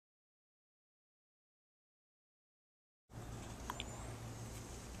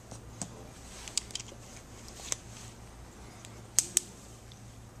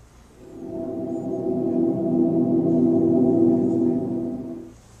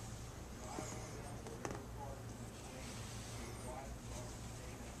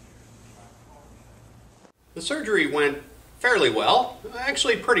The surgery went fairly well,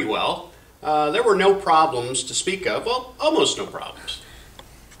 actually pretty well. There were no problems to speak of, well, almost no problems.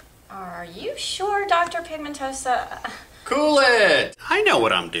 Are you sure, Dr. Pigmentosa? Cool it! I know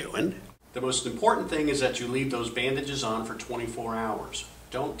what I'm doing. The most important thing is that you leave those bandages on for 24 hours.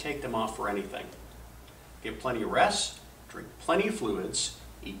 Don't take them off for anything. Get plenty of rest, drink plenty of fluids,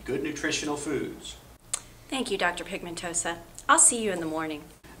 eat good nutritional foods. Thank you, Dr. Pigmentosa. I'll see you in the morning.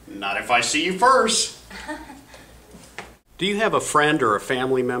 Not if I see you first. Do you have a friend or a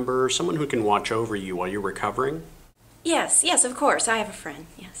family member, someone who can watch over you while you're recovering? Yes, of course. I have a friend,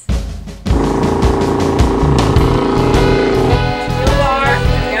 yes. Got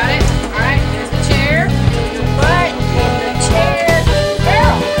it? All right, there's the chair. Right, the chair.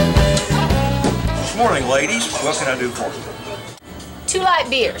 Good morning, ladies. What can I do for you? 2 light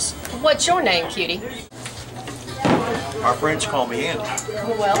beers. What's your name, cutie? My friends call me Andy.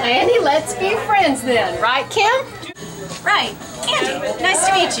 Well, Andy, let's be friends then. Right, Kim? Right. Andy, nice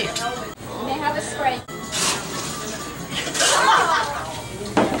to meet you. You may have a spray.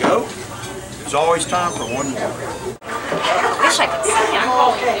 Go. There's always time for one more. Wish I could see him.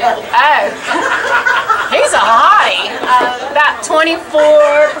 Oh, he's a hottie. About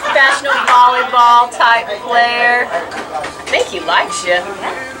 24, professional volleyball type player. I think he likes you.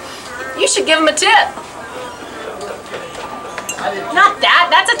 You should give him a tip. Not that.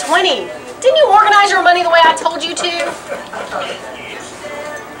 That's a 20. Didn't you organize your money the way I told you to?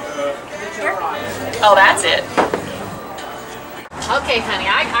 Here. Oh, that's it. Okay, honey,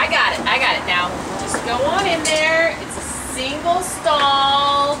 I got it. I got it. Now, just go on in there. It's a single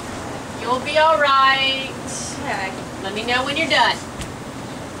stall. You'll be all right. Let me know when you're done.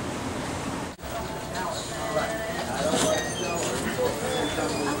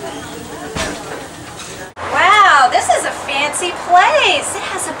 Wow, this is a fancy place. It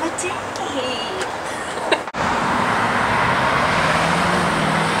has a bidet.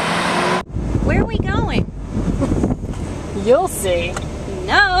 Where are we going? You'll see.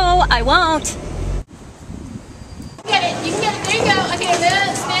 No, I won't. Get it. You can get it. There you go. Okay,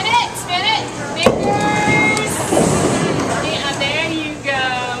 then spin it. Spin it. Fingers. Yeah, there you go.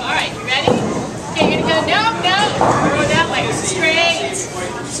 All right, you ready? Okay, you're gonna go. No. Go that way. Straight.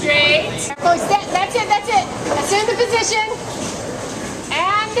 Straight. Oh, that's it. That's it. Assume the position.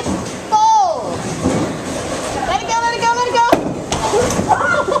 And fold. Let it go. Let it go. Let it go.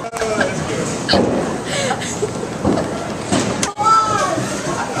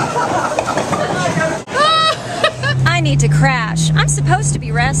 I need to crash. I'm supposed to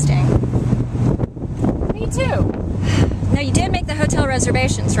be resting. Me too. Now, you did make the hotel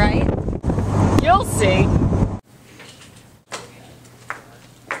reservations, right? You'll see.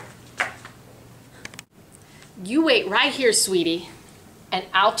 You wait right here, sweetie, and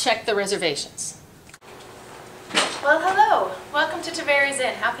I'll check the reservations. Well, hello. Welcome to Tavares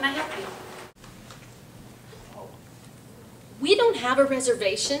Inn. How can I help you? We don't have a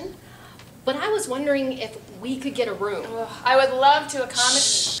reservation, but I was wondering if we could get a room. I would love to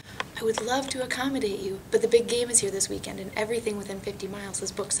accommodate. I would love to accommodate you, but the big game is here this weekend, and everything within 50 miles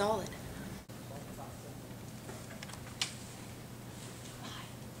is booked solid.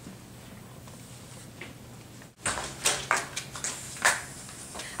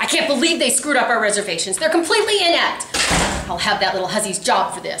 I can't believe they screwed up our reservations. They're completely inept. I'll have that little huzzy's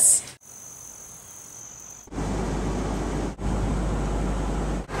job for this.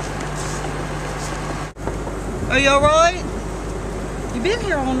 Are you alright? You've been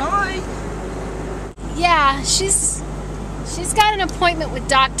here all night. Yeah, she's got an appointment with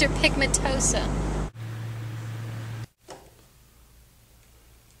Dr. Pigmentosa.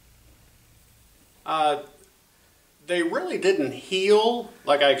 They really didn't heal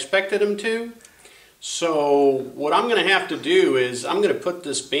like I expected them to. So what I'm going to have to do is I'm going to put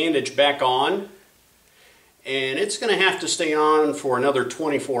this bandage back on, and it's going to have to stay on for another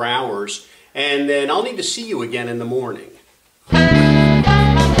 24 hours, and then I'll need to see you again in the morning.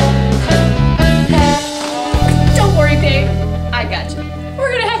 Don't worry, babe. I got you.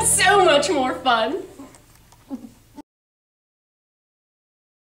 We're gonna have so much more fun.